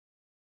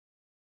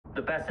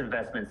The best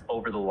investments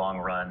over the long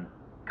run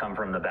come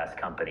from the best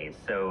companies.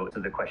 So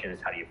the question is,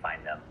 how do you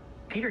find them?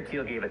 Peter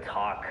Thiel gave a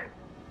talk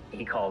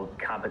he called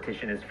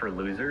Competition is for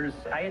Losers.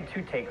 I had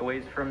two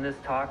takeaways from this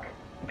talk.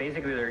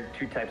 Basically, there are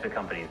two types of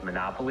companies,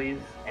 monopolies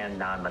and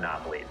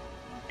non-monopolies.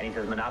 And he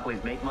says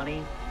monopolies make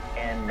money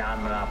and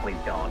non-monopolies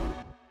don't.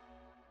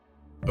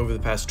 Over the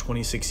past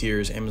 26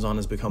 years, Amazon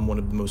has become one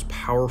of the most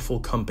powerful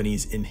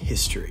companies in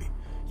history.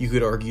 You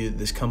could argue that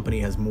this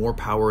company has more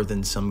power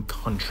than some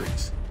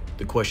countries.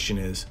 The question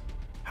is,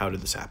 how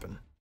did this happen?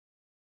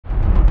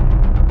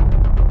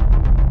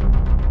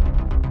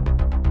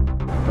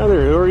 Hi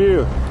there, who are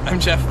you? I'm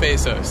Jeff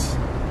Bezos.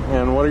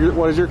 And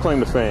what is your claim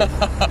to fame?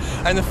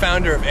 I'm the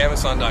founder of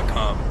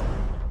Amazon.com.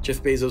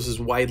 Jeff Bezos is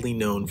widely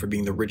known for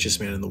being the richest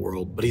man in the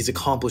world, but he's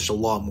accomplished a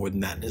lot more than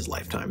that in his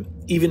lifetime.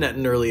 Even at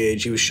an early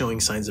age, he was showing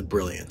signs of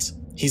brilliance.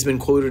 He's been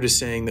quoted as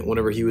saying that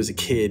whenever he was a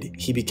kid,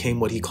 he became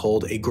what he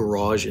called a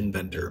garage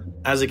inventor.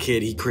 As a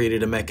kid, he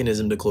created a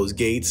mechanism to close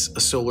gates, a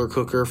solar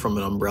cooker from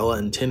an umbrella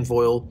and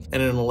tinfoil,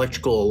 and an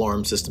electrical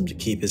alarm system to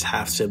keep his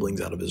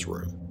half-siblings out of his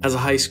room. As a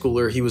high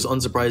schooler, he was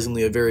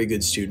unsurprisingly a very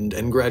good student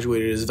and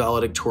graduated as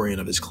valedictorian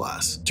of his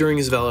class. During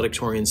his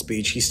valedictorian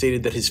speech, he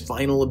stated that his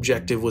final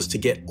objective was to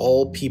get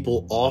all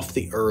people off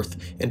the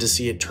earth and to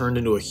see it turned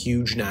into a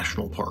huge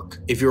national park.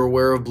 If you're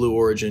aware of Blue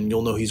Origin,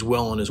 you'll know he's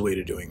well on his way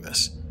to doing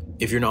this.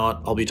 If you're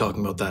not, I'll be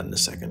talking about that in a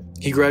second.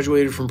 He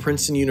graduated from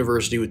Princeton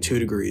University with 2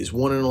 degrees,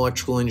 one in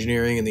electrical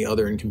engineering and the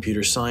other in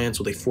computer science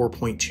with a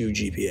 4.2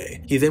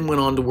 GPA. He then went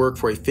on to work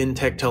for a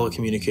fintech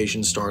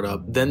telecommunications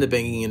startup, then the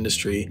banking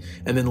industry,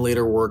 and then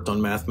later worked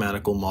on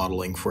mathematical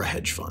modeling for a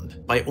hedge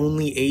fund. By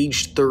only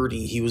age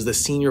 30, he was the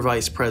senior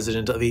vice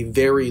president of a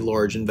very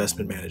large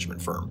investment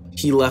management firm.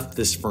 He left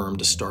this firm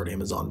to start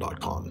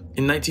Amazon.com.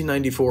 In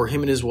 1994,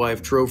 him and his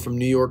wife drove from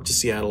New York to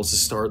Seattle to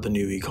start the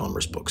new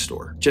e-commerce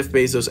bookstore. Jeff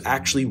Bezos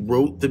actually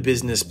wrote the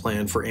business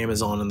plan for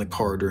Amazon in the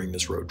car during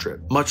this road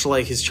trip. Much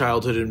like his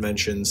childhood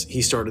inventions,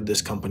 he started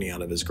this company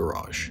out of his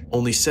garage.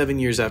 Only 7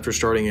 years after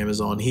starting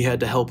Amazon, he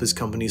had to help his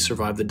company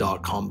survive the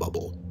dot-com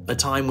bubble, a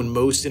time when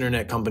most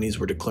internet companies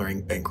were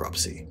declaring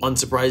bankruptcy.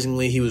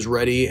 Unsurprisingly, he was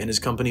ready and his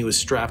company was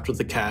strapped with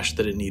the cash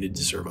that it needed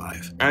to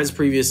survive. As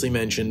previously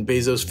mentioned,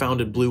 Bezos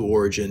founded Blue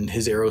Origin,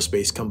 his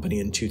aerospace company,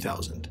 in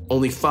 2000.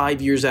 Only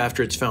 5 years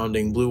after its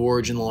founding, Blue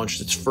Origin launched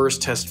its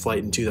first test flight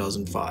in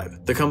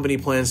 2005. The company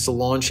plans to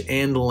launch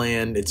and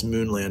land its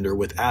moonlander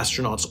with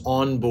astronauts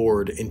on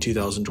board in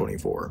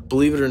 2024.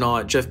 Believe it or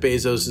not, Jeff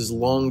Bezos'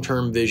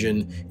 long-term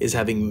vision is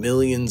having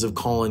millions of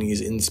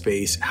colonies in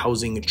space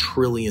housing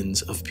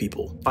trillions of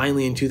people.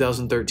 Finally, in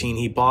 2013,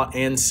 he bought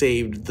and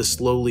saved the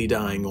slowly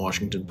dying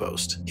Washington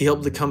Post. He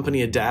helped the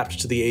company adapt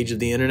to the age of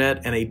the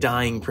internet and a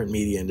dying print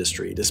media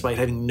industry, despite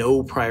having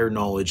no prior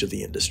knowledge of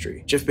the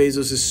industry. Jeff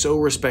Bezos is so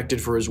respected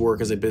for his work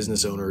as a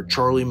business owner,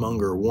 Charlie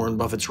Munger, Warren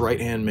Buffett's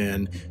right-hand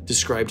man,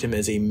 described him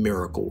as a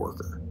miracle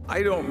worker.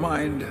 I don't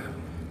mind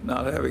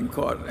not having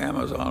caught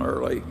Amazon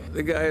early.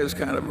 The guy is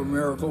kind of a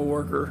miracle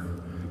worker.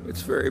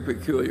 It's very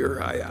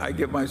peculiar. I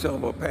give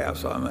myself a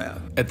pass on that.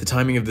 At the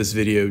timing of this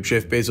video,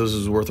 Jeff Bezos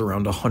is worth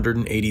around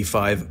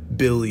 $185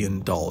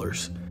 billion.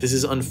 This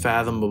is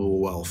unfathomable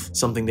wealth,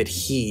 something that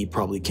he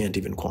probably can't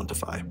even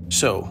quantify.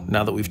 So,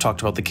 now that we've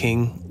talked about the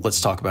king,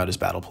 let's talk about his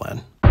battle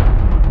plan.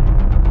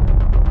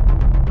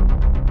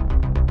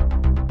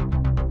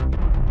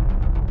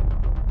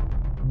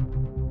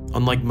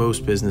 Unlike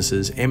most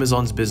businesses,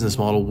 Amazon's business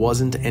model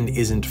wasn't and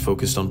isn't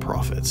focused on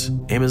profits.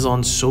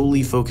 Amazon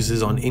solely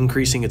focuses on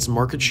increasing its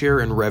market share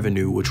and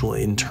revenue, which will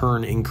in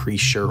turn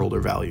increase shareholder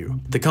value.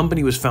 The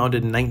company was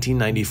founded in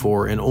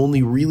 1994 and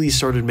only really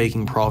started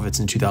making profits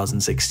in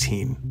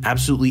 2016.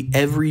 Absolutely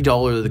every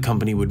dollar that the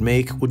company would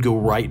make would go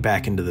right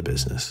back into the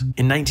business.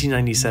 In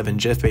 1997,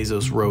 Jeff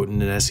Bezos wrote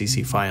in an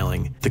SEC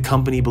filing, "The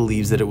company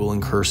believes that it will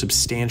incur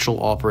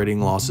substantial operating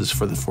losses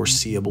for the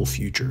foreseeable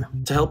future."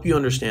 To help you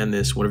understand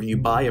this, whenever you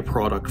buy a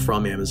product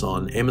from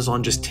Amazon,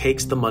 Amazon just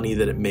takes the money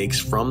that it makes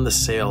from the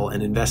sale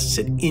and invests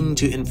it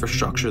into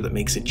infrastructure that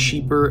makes it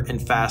cheaper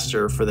and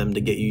faster for them to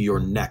get you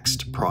your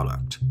next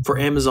product. For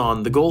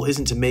Amazon, the goal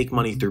isn't to make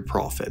money through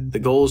profit. The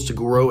goal is to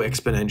grow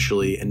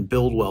exponentially and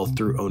build wealth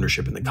through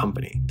ownership in the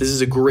company. This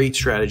is a great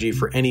strategy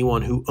for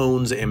anyone who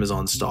owns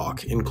Amazon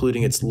stock,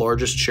 including its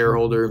largest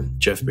shareholder,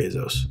 Jeff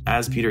Bezos.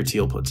 As Peter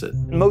Thiel puts it,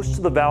 most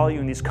of the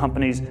value in these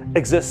companies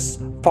exists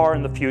far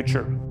in the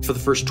future. For the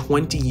first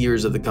 20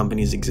 years of the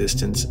company's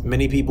existence,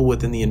 many people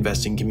within the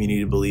investing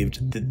community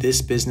believed that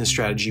this business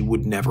strategy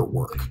would never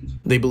work.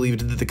 They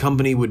believed that the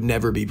company would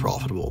never be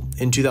profitable.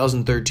 In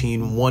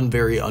 2013, one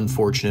very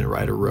unfortunate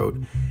writer wrote,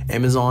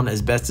 "Amazon,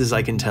 as best as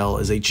I can tell,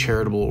 is a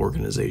charitable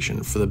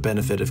organization for the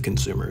benefit of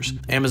consumers.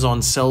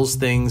 Amazon sells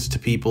things to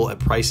people at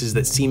prices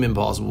that seem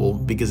impossible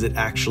because it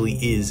actually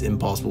is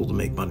impossible to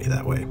make money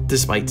that way."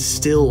 Despite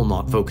still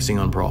not focusing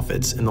on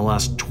profits, in the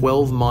last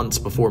 12 months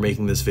before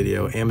making this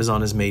video,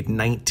 Amazon has made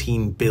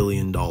 $19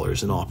 billion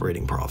in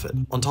operating profit.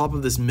 On top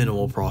of this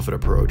minimal profit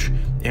approach,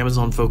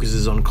 Amazon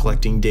focuses on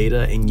collecting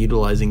data and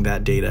utilizing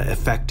that data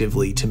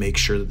effectively to make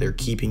sure that they're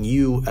keeping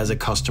you as a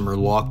customer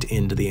locked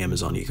into the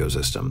Amazon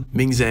ecosystem.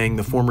 Being Zhang,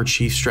 the former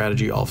chief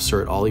strategy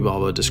officer at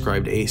Alibaba,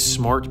 described a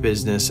smart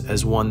business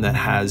as one that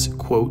has,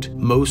 quote,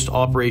 most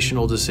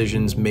operational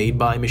decisions made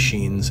by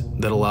machines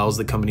that allows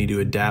the company to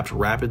adapt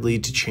rapidly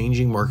to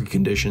changing market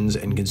conditions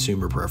and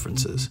consumer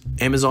preferences.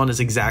 Amazon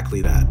is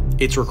exactly that.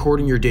 It's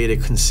recording your data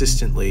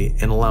consistently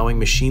and allowing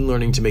machine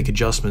learning to make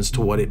adjustments to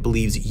what it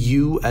believes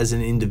you as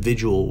an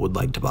individual would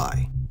like to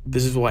buy.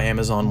 This is why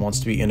Amazon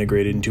wants to be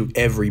integrated into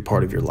every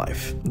part of your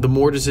life. The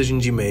more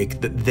decisions you make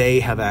that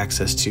they have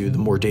access to, the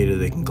more data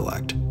they can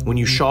collect. When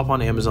you shop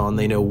on Amazon,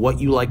 they know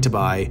what you like to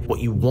buy, what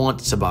you want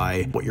to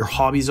buy, what your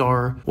hobbies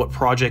are, what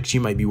projects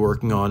you might be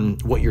working on,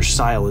 what your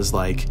style is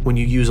like. When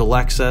you use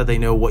Alexa, they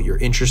know what you're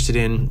interested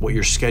in, what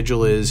your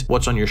schedule is,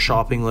 what's on your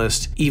shopping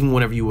list, even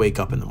whenever you wake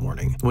up in the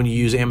morning. When you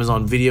use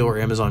Amazon Video or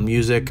Amazon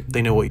Music,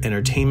 they know what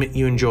entertainment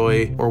you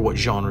enjoy or what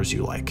genres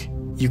you like.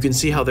 You can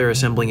see how they're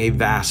assembling a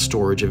vast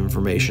storage of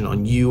information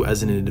on you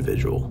as an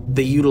individual.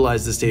 They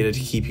utilize this data to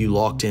keep you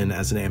locked in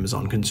as an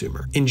Amazon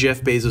consumer. In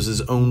Jeff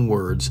Bezos' own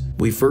words,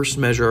 we first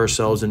measure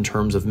ourselves in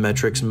terms of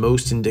metrics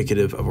most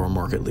indicative of our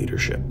market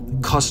leadership: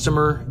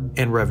 customer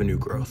and revenue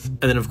growth.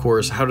 And then, of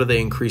course, how do they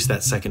increase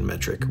that second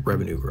metric,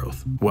 revenue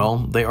growth? Well,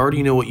 they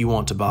already know what you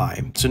want to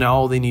buy, so now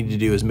all they need to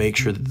do is make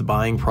sure that the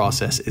buying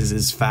process is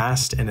as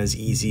fast and as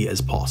easy as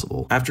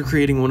possible. After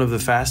creating one of the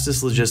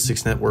fastest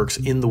logistics networks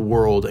in the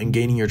world and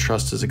gaining your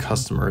trust as a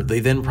customer, they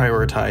then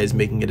prioritize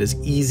making it as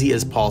easy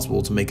as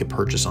possible to make a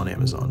purchase on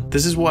Amazon.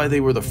 This is why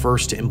they were the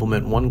first to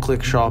implement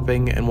one-click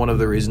shopping, and one of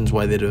the reasons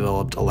why they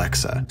developed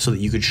Alexa, so that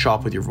you could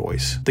shop with your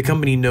voice. The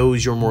company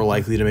knows you're more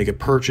likely to make a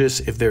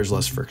purchase if there's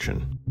less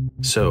friction.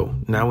 So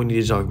now we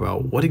need to talk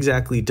about what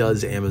exactly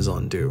does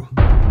Amazon do?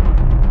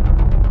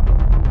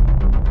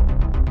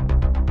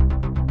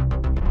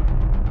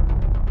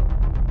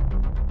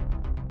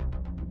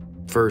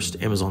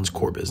 First, Amazon's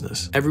core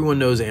business. Everyone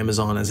knows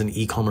Amazon as an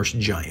e-commerce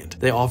giant.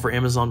 They offer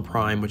Amazon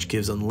Prime, which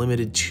gives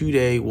unlimited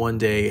 2-day,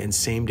 1-day, and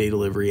same-day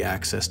delivery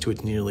access to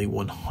its nearly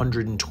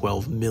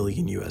 112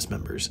 million US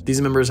members.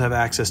 These members have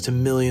access to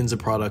millions of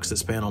products that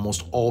span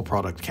almost all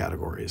product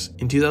categories.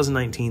 In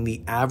 2019,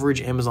 the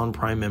average Amazon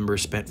Prime member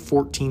spent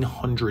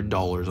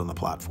 $1,400 on the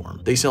platform.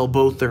 They sell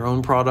both their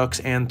own products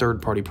and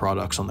third-party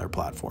products on their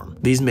platform.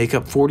 These make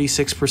up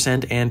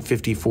 46% and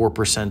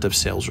 54% of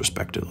sales,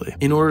 respectively.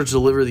 In order to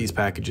deliver these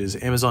packages,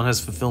 Amazon has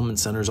fulfillment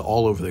centers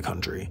all over the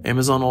country.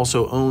 Amazon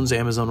also owns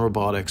Amazon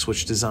Robotics,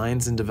 which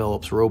designs and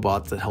develops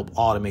robots that help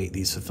automate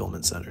these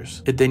fulfillment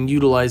centers. It then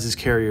utilizes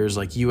carriers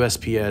like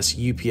USPS,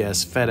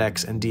 UPS,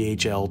 FedEx, and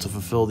DHL to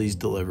fulfill these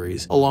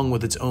deliveries, along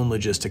with its own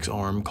logistics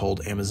arm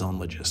called Amazon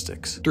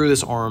Logistics. Through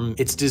this arm,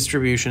 its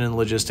distribution and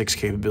logistics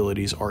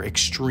capabilities are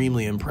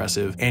extremely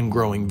impressive and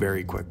growing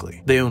very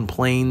quickly. They own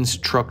planes,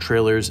 truck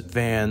trailers,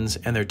 vans,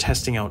 and they're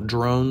testing out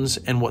drones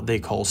and what they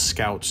call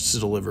scouts to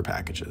deliver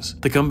packages.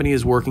 The company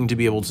is working to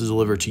be able to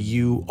deliver to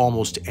you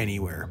almost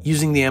anywhere.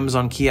 Using the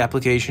Amazon Key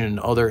application and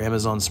other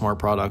Amazon smart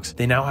products,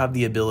 they now have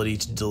the ability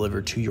to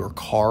deliver to your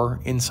car,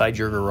 inside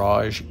your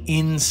garage,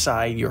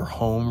 inside your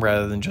home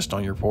rather than just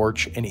on your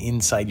porch, and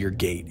inside your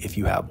gate if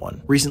you have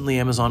one. Recently,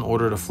 Amazon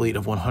ordered a fleet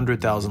of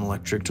 100,000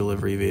 electric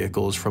delivery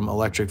vehicles from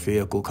electric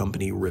vehicle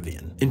company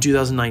Rivian. In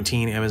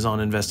 2019,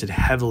 Amazon invested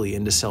heavily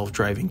into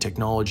self-driving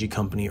technology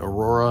company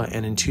Aurora,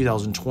 and in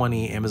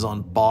 2020,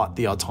 Amazon bought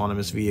the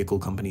autonomous vehicle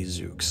company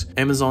Zoox.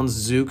 Amazon's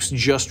Zoox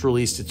just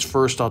released its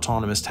first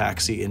autonomous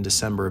taxi in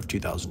December of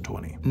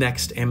 2020.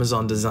 Next,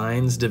 Amazon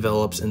designs,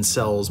 develops, and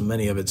sells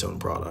many of its own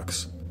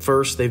products.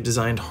 First, they've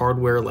designed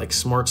hardware like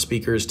smart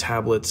speakers,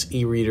 tablets,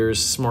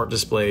 e-readers, smart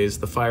displays,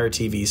 the Fire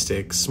TV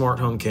stick, smart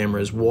home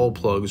cameras, wall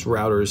plugs,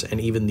 routers, and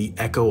even the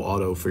Echo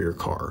Auto for your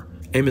car.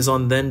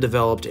 Amazon then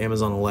developed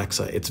Amazon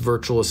Alexa, its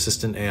virtual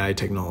assistant AI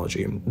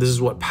technology. This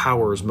is what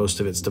powers most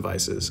of its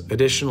devices.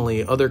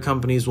 Additionally, other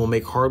companies will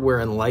make hardware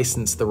and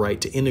license the right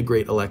to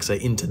integrate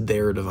Alexa into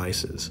their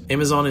devices.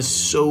 Amazon is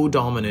so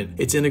dominant,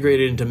 it's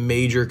integrated into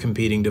major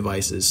competing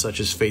devices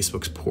such as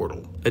Facebook's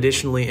Portal.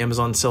 Additionally,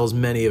 Amazon sells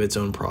many of its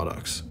own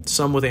products,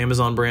 some with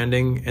Amazon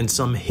branding and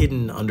some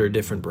hidden under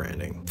different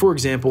branding. For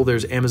example,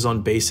 there's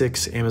Amazon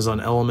Basics, Amazon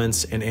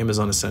Elements, and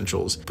Amazon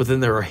Essentials, but then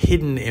there are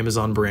hidden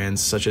Amazon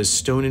brands such as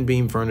Stone &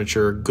 Beam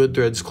Furniture, Good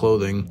Threads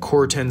Clothing,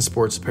 Core 10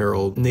 Sports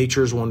Apparel,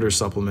 Nature's Wonder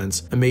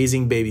Supplements,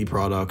 Amazing Baby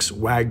Products,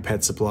 Wag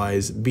Pet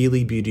Supplies,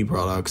 Beely Beauty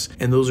Products,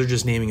 and those are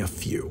just naming a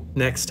few.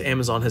 Next,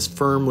 Amazon has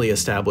firmly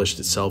established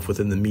itself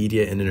within the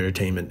media and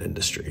entertainment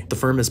industry. The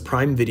firm has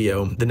Prime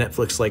Video, the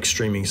Netflix-like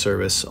streaming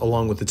service,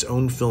 along with its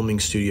own filming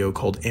studio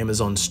called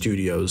Amazon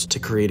Studios to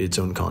create its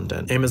own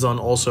content. Amazon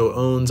also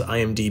owns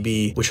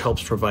IMDb, which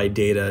helps provide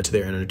data to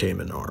their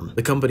entertainment arm.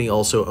 The company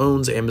also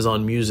owns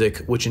Amazon Music,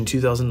 which in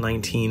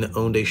 2019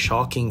 owned a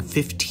shocking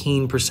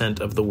 15%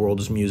 of the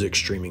world's music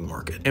streaming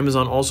market.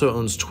 Amazon also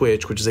owns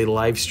Twitch, which is a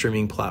live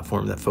streaming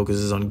platform that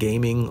focuses on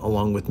gaming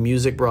along with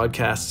music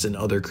broadcasts and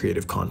other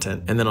creative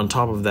content. And then on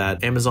top of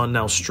that, Amazon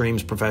now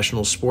streams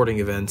professional sporting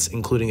events,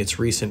 including its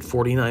recent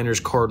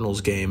 49ers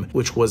Cardinals game,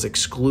 which was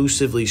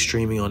exclusively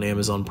streaming on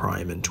Amazon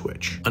Prime and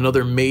Twitch.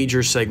 Another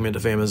major segment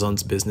of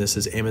Amazon's business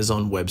is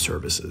Amazon Web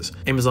Services.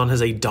 Amazon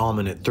has a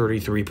dominant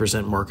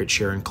 33% market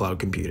share in cloud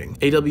computing.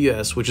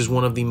 AWS, which is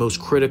one of the most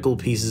critical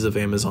pieces of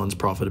Amazon's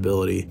profitability,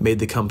 made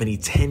the company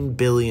 $10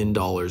 billion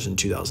in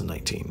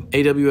 2019.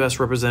 AWS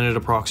represented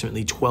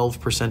approximately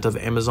 12% of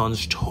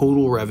Amazon's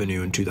total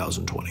revenue in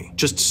 2020.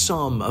 Just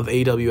some of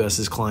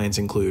AWS's clients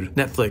include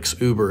Netflix,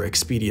 Uber,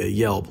 Expedia,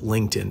 Yelp,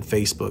 LinkedIn,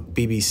 Facebook,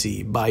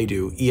 BBC,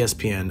 Baidu,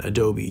 ESPN,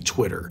 Adobe,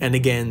 Twitter. And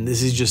again,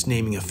 this is just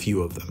naming a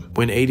few of them.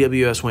 When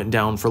AWS went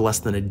down for less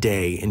than a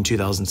day in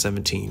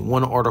 2017,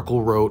 one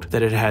article wrote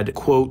that it had,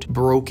 quote,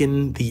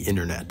 broken the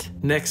internet.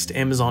 Next,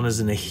 Amazon is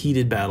in a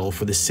heated battle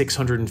for the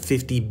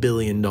 $650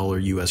 billion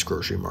US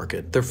grocery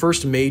market. Their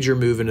first major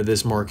move into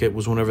this market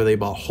was whenever they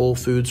bought Whole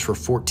Foods for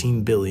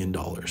 $14 billion.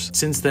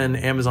 Since then,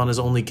 Amazon has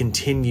only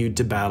continued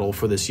to battle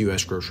for this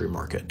US grocery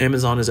market.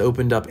 Amazon has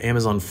opened up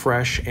Amazon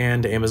Fresh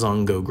and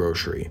Amazon Go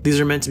Grocery. These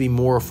are meant to be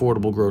more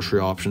affordable grocery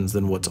options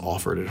than what's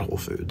offered at Whole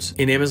Foods.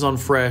 In Amazon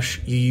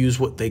Fresh, you use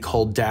what they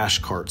call dash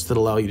carts that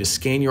allow you to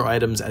scan your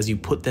items as you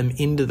put them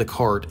into the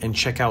cart and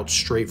check out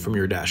straight from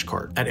your dash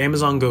cart. At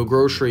Amazon Go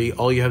Grocery,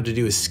 all you have to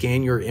do is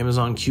scan your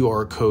Amazon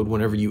QR code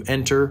whenever you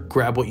enter,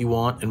 grab what you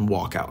want, and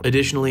walk out.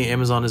 Additionally,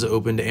 Amazon has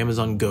opened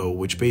Amazon Go,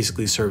 which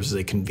basically serves as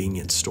a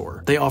convenience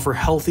store. They offer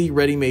healthy,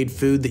 ready-made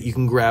food that you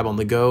can grab on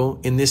the go.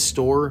 In this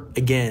store,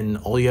 again,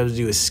 all you have to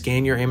do is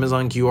scan your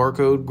Amazon QR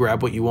code,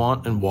 grab what you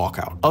want, and walk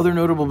out. Other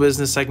notable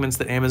business segments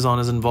that Amazon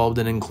is involved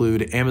in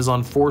include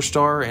Amazon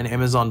 4-Star and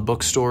Amazon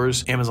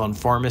Bookstores, Amazon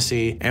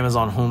Pharmacy,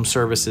 Amazon Home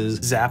Services,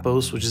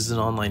 Zappos, which is an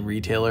online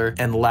retailer,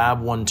 and Lab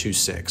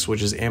 126,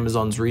 which is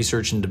Amazon's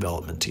research and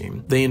development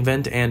team. They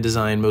invent and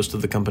design most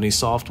of the company's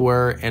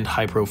software and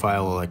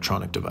high-profile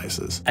electronic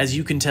devices. As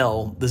you can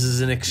tell, this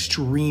is an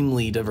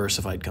extremely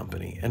diversified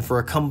company, and for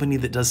a company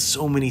that does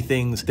so many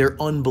things,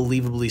 they're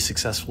unbelievably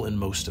successful in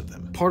most of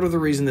them. Part of the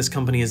reason this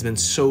company has been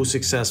so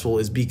successful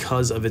is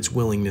because of its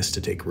willingness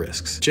to take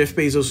risks. Jeff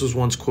Bezos was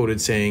once quoted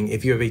saying,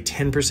 if you have a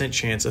 10%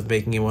 chance of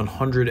making a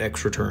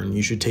 100x return,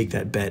 you should take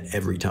that bet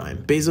every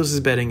time. Bezos is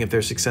betting if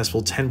they're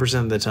successful 10%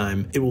 of the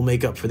time, it will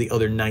make up for the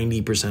other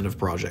 90% of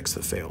projects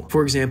that fail.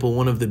 For example,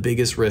 one of the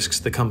biggest risks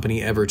the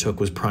company ever took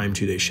was Prime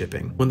 2-day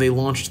shipping. When they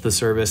launched the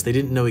service, they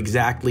didn't know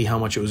exactly how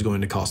much it was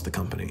going to cost the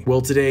company.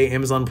 Well, today,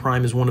 Amazon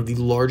Prime is one of the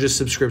largest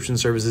subscription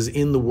services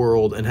in the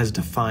world and has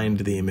defined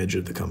the image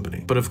of the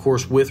company. But of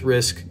course, with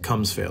risk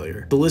comes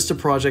failure. The list of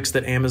projects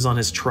that Amazon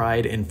has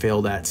tried and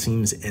failed at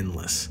seems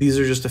endless. These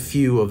are just a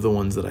few of the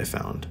ones that I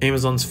found.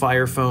 Amazon's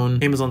Fire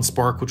Phone, Amazon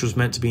Spark, which was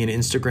meant to be an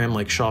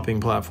Instagram-like shopping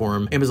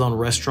platform, Amazon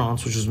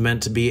Restaurants, which was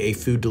meant to be a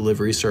food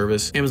delivery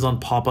service, Amazon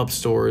Pop-Up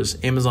Stores,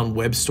 Amazon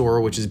Web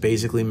Store, which is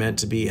basically meant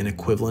to be an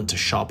equivalent to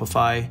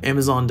Shopify,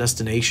 Amazon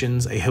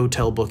Destinations, a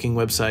hotel booking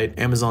website,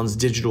 Amazon's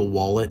Digital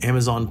Wallet,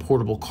 Amazon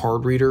Portable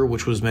Card Reader,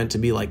 which was meant to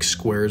be like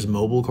Square's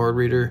mobile card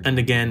reader. And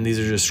again, these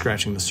are just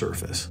scratching the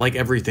surface. Like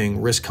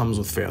everything, risk comes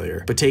with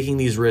failure. But taking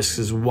these risks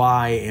is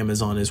why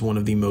Amazon is one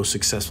of the most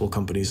successful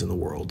companies in the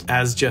world.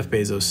 As Jeff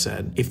Bezos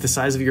said, if the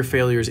size of your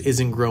failures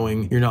isn't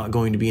growing, you're not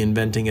going to be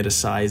inventing at a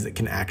size that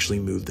can actually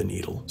move the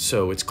needle.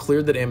 So it's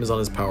clear that Amazon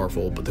is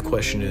powerful, but the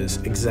question is,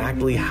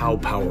 exactly how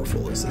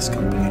powerful is this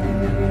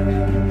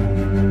company?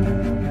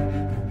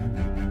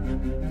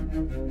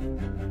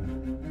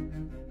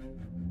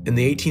 In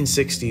the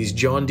 1860s,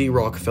 John D.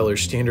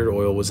 Rockefeller's Standard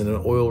Oil was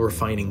an oil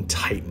refining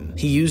titan.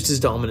 He used his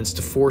dominance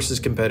to force his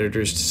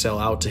competitors to sell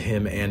out to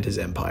him and his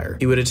empire.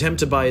 He would attempt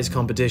to buy his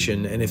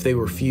competition, and if they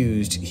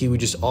refused, he would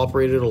just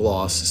operate at a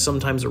loss,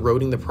 sometimes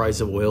eroding the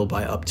price of oil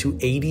by up to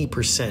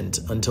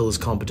 80% until his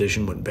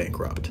competition went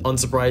bankrupt.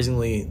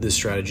 Unsurprisingly, this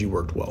strategy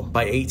worked well.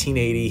 By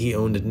 1880, he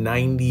owned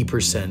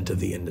 90%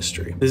 of the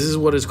industry. This is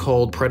what is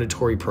called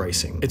predatory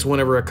pricing. It's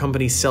whenever a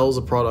company sells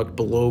a product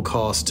below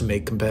cost to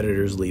make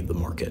competitors leave the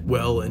market.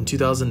 Well, in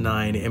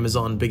 2009,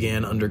 Amazon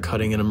began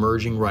undercutting an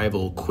emerging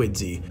rival,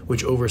 Quidsy,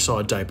 which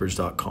oversaw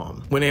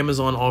Diapers.com. When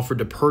Amazon offered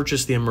to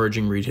purchase the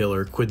emerging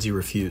retailer, Quidsy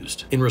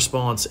refused. In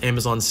response,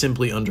 Amazon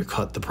simply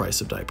undercut the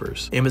price of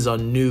diapers.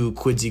 Amazon knew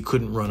Quidsy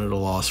couldn't run at a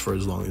loss for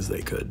as long as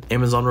they could.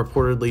 Amazon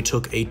reportedly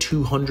took a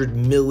 $200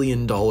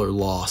 million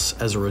loss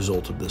as a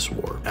result of this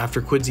war.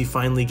 After Quidsy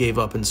finally gave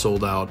up and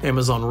sold out,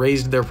 Amazon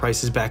raised their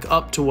prices back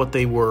up to what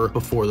they were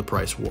before the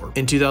price war.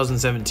 In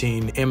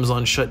 2017,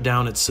 Amazon shut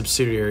down its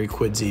subsidiary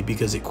Quidsy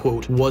because because it,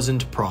 quote,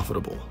 wasn't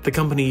profitable. The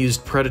company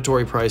used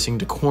predatory pricing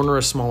to corner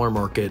a smaller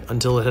market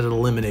until it had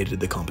eliminated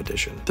the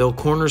competition. They'll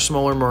corner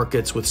smaller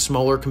markets with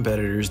smaller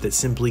competitors that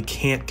simply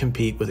can't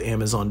compete with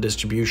Amazon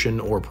distribution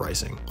or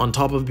pricing. On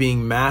top of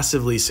being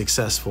massively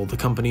successful, the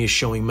company is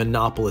showing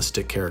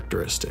monopolistic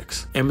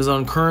characteristics.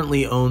 Amazon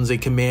currently owns a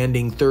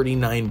commanding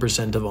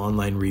 39% of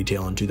online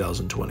retail in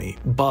 2020,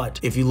 but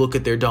if you look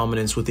at their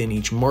dominance within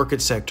each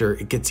market sector,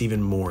 it gets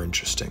even more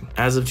interesting.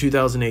 As of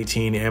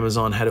 2018,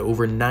 Amazon had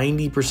over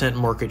 90%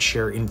 market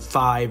share in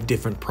 5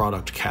 different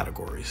product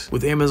categories.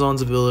 With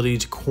Amazon's ability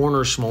to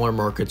corner smaller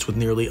markets with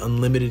nearly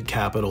unlimited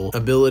capital,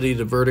 ability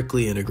to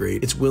vertically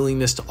integrate, its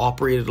willingness to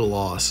operate at a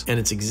loss, and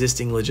its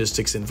existing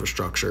logistics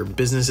infrastructure,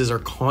 businesses are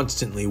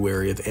constantly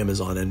wary of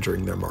Amazon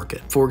entering their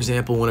market. For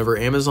example, whenever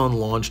Amazon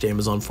launched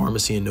Amazon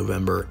Pharmacy in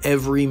November,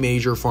 every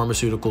major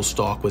pharmaceutical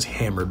stock was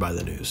hammered by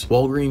the news.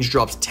 Walgreens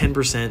dropped 10%,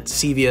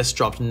 CVS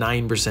dropped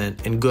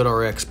 9%, and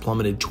GoodRx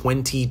plummeted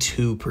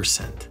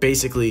 22%.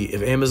 Basically,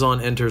 if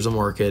Amazon enters a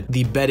market,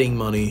 the betting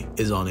money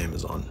is on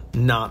Amazon,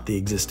 not the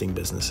existing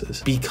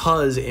businesses.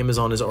 Because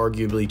Amazon is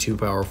arguably too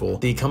powerful,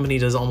 the company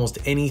does almost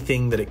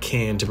anything that it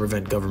can to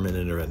prevent government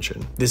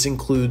intervention. This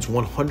includes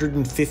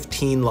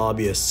 115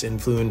 lobbyists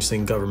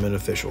influencing government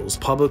officials,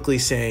 publicly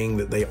saying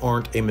that they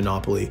aren't a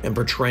monopoly and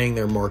portraying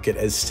their market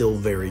as still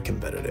very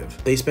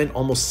competitive. They spent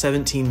almost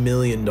 $17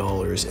 million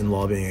in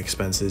lobbying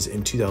expenses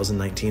in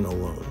 2019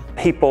 alone.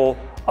 People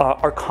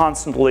are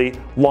constantly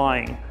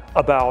lying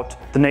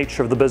about the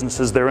nature of the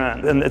businesses they're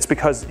in. And it's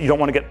because you don't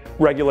want to get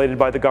regulated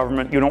by the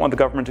government, you don't want the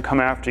government to come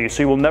after you,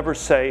 so you will never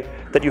say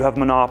that you have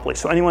monopoly.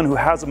 So anyone who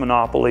has a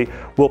monopoly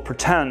will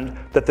pretend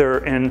that they're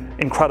in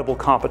incredible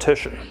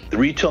competition. The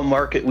retail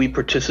market we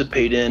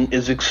participate in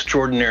is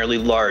extraordinarily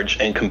large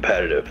and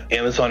competitive.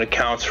 Amazon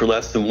accounts for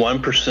less than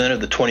 1%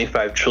 of the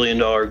 $25 trillion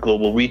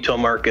global retail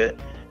market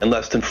and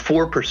less than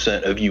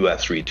 4% of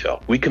U.S.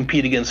 retail. We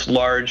compete against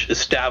large,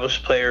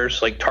 established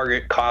players like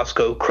Target,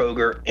 Costco,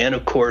 Kroger, and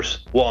of course,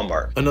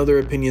 Walmart. Another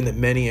opinion that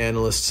many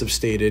analysts have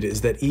stated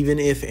is that even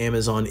if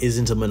Amazon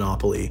isn't a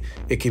monopoly,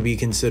 it can be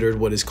considered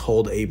what is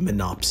called a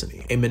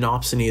monopsony. A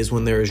monopsony is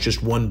when there is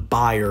just one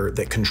buyer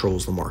that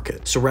controls the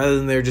market. So rather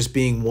than there just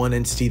being one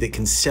entity that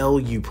can sell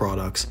you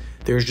products,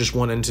 there's just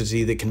one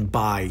entity that can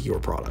buy your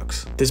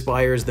products. This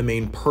buyer is the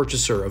main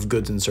purchaser of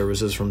goods and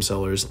services from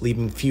sellers,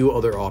 leaving few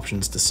other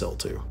options to sell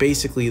to.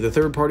 Basically, the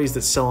third parties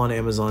that sell on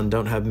Amazon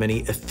don't have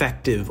many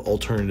effective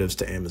alternatives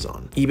to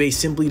Amazon. eBay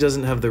simply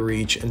doesn't have the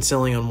reach, and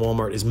selling on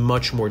Walmart is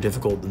much more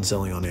difficult than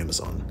selling on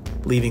Amazon,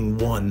 leaving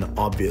one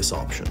obvious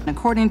option.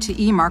 According to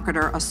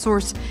eMarketer, a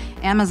source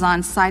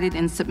Amazon cited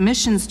in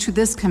submissions to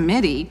this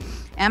committee,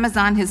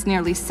 Amazon has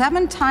nearly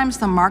 7 times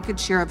the market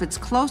share of its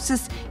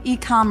closest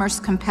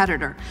e-commerce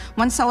competitor.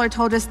 One seller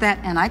told us that,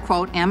 and I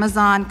quote,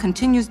 Amazon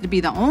continues to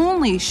be the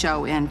only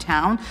show in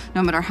town.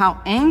 No matter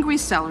how angry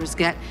sellers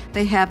get,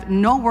 they have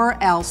nowhere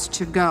else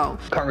to go.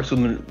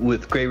 Congresswoman,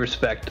 with great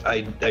respect,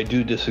 I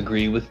do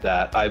disagree with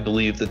that. I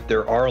believe that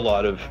there are a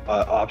lot of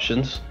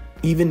options.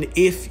 Even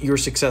if you're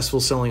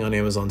successful selling on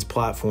Amazon's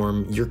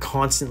platform, you're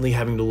constantly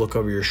having to look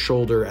over your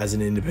shoulder as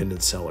an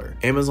independent seller.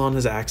 Amazon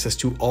has access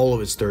to all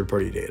of its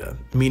third-party data,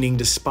 meaning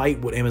despite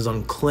what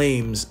Amazon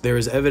claims, there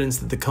is evidence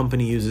that the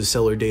company uses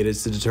seller data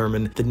to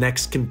determine the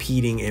next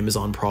competing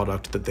Amazon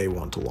product that they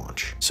want to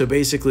launch. So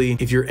basically,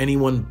 if you're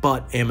anyone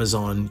but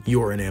Amazon,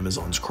 you're in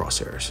Amazon's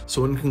crosshairs.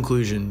 So in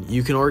conclusion,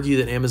 you can argue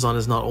that Amazon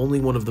is not only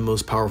one of the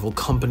most powerful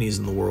companies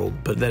in the world,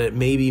 but that it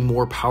may be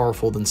more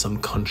powerful than some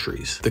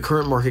countries. The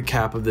current market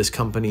cap of this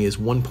company is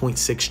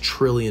 $1.6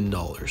 trillion.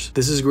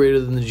 This is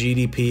greater than the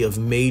GDP of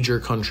major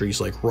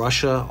countries like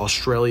Russia,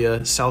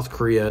 Australia, South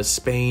Korea,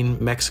 Spain,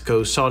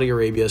 Mexico, Saudi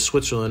Arabia,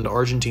 Switzerland,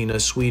 Argentina,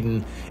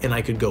 Sweden, and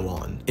I could go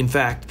on. In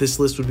fact, this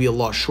list would be a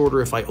lot shorter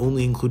if I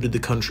only included the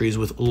countries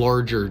with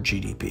larger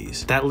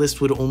GDPs. That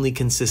list would only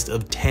consist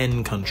of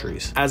 10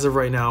 countries. As of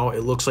right now,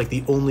 it looks like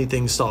the only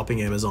thing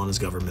stopping Amazon is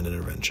government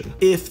intervention.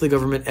 If the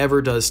government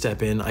ever does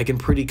step in, I can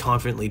pretty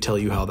confidently tell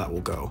you how that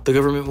will go. The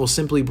government will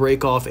simply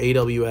break off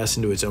AWS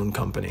into its own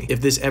company.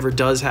 If this ever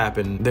does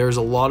happen, there's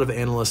a lot of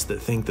analysts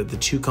that think that the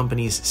two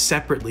companies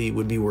separately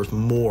would be worth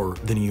more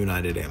than a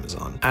united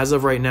Amazon. As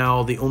of right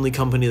now, the only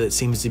company that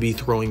seems to be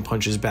throwing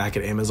punches back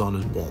at Amazon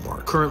is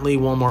Walmart. Currently,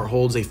 Walmart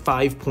holds a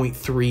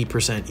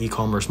 5.3%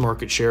 e-commerce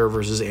market share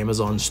versus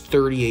Amazon's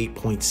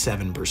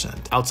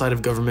 38.7%. Outside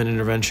of government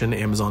intervention,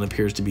 Amazon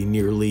appears to be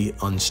nearly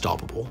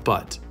unstoppable.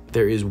 But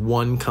there is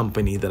one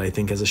company that I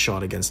think has a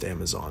shot against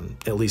Amazon,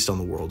 at least on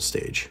the world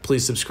stage.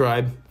 Please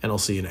subscribe, and I'll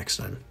see you next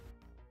time.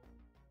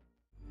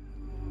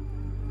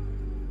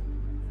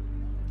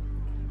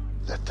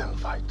 Let them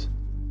fight.